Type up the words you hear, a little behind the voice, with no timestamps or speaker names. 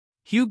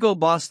Hugo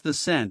Boss The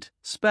Scent,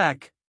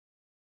 spec.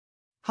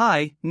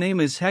 Hi,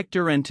 name is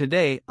Héctor and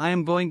today I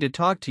am going to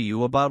talk to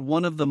you about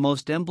one of the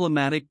most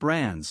emblematic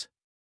brands,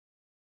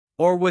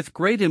 or with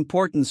great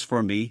importance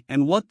for me,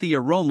 and what the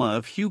aroma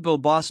of Hugo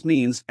Boss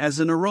means as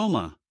an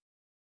aroma.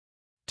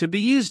 To be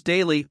used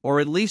daily or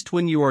at least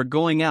when you are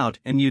going out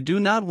and you do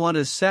not want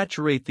to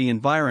saturate the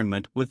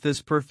environment with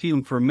this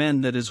perfume for men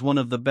that is one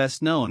of the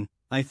best known,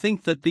 I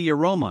think that the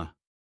aroma,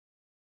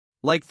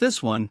 like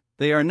this one,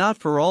 they are not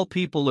for all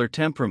people or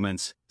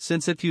temperaments,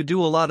 since if you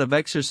do a lot of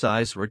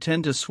exercise or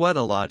tend to sweat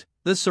a lot,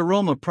 this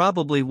aroma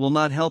probably will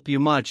not help you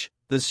much.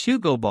 This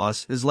Hugo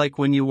Boss is like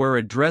when you wear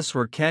a dress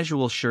or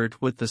casual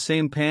shirt with the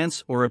same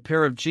pants or a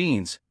pair of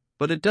jeans,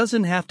 but it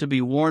doesn't have to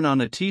be worn on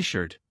a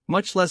t-shirt,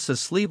 much less a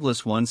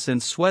sleeveless one,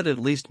 since sweat, at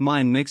least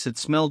mine, makes it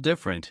smell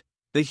different.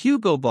 The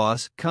Hugo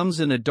Boss comes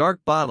in a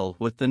dark bottle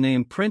with the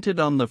name printed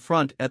on the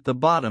front at the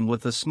bottom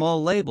with a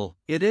small label.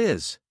 It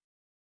is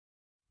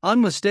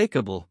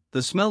unmistakable.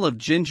 The smell of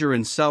ginger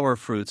and sour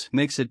fruits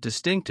makes it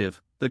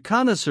distinctive. The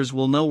connoisseurs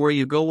will know where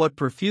you go, what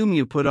perfume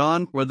you put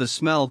on, or the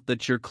smell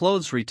that your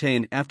clothes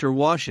retain after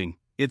washing.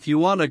 If you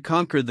want to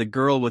conquer the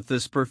girl with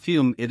this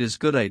perfume, it is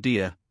good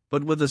idea,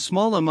 but with a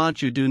small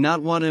amount. You do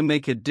not want to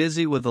make it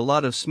dizzy with a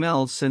lot of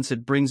smell, since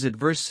it brings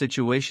adverse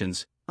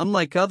situations.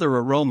 Unlike other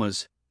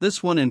aromas,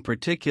 this one in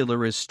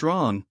particular is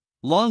strong,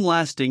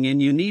 long-lasting,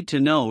 and you need to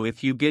know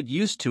if you get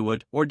used to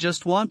it or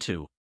just want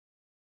to.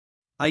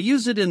 I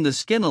use it in the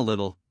skin a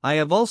little. I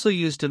have also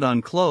used it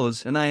on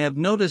clothes and I have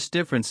noticed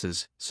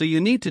differences, so you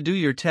need to do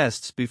your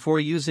tests before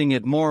using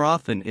it more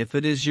often if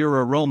it is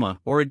your aroma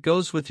or it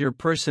goes with your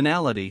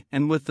personality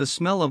and with the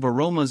smell of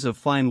aromas of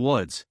fine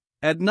woods.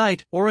 At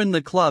night or in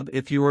the club,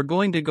 if you are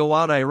going to go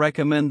out, I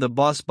recommend the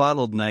Boss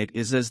Bottled Night.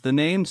 Is, as the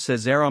name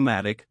says,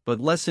 aromatic,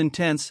 but less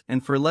intense,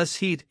 and for less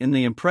heat in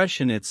the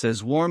impression it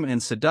says warm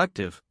and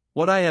seductive.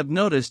 What I have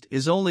noticed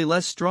is only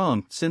less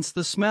strong, since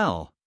the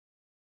smell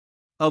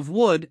of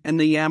wood and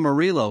the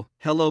amarillo,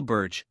 hello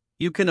birch,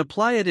 you can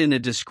apply it in a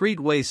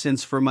discreet way,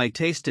 since for my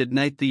taste at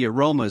night the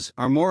aromas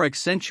are more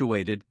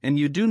accentuated and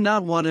you do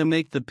not want to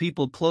make the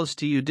people close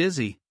to you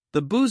dizzy.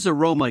 The BOOS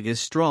aroma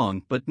is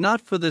strong, but not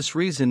for this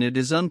reason. It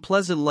is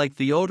unpleasant, like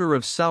the odor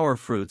of sour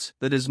fruits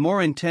that is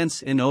more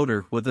intense in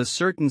odor with a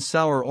certain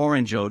sour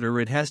orange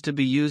odor. It has to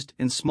be used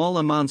in small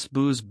amounts.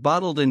 BOOS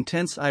Bottled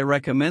Intense. I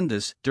recommend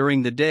this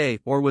during the day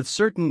or with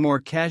certain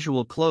more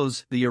casual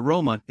clothes. The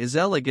aroma is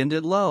elegant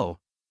at low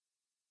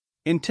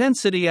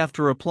intensity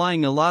after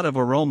applying a lot of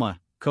aroma,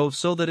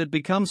 so that it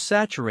becomes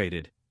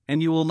saturated,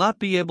 and you will not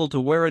be able to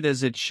wear it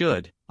as it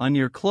should, on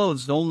your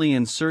clothes only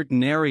in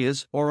certain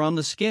areas or on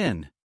the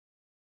skin.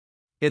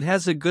 It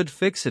has a good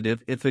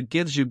fixative if it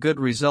gives you good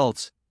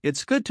results.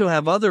 It's good to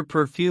have other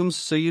perfumes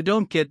so you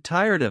don't get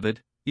tired of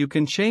it. You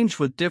can change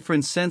with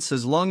different scents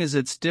as long as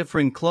it's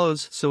different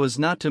clothes so as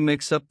not to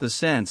mix up the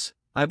scents.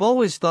 I've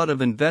always thought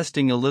of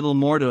investing a little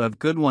more to have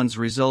good ones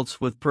results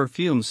with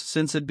perfumes,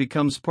 since it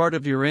becomes part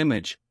of your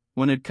image.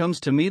 When it comes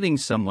to meeting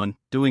someone,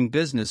 doing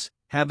business,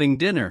 having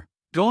dinner,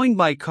 going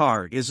by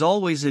car is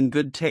always in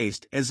good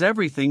taste, as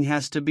everything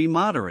has to be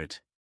moderate.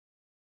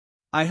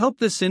 I hope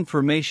this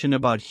information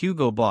about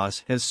Hugo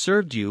Boss has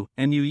served you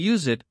and you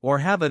use it or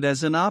have it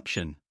as an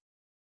option.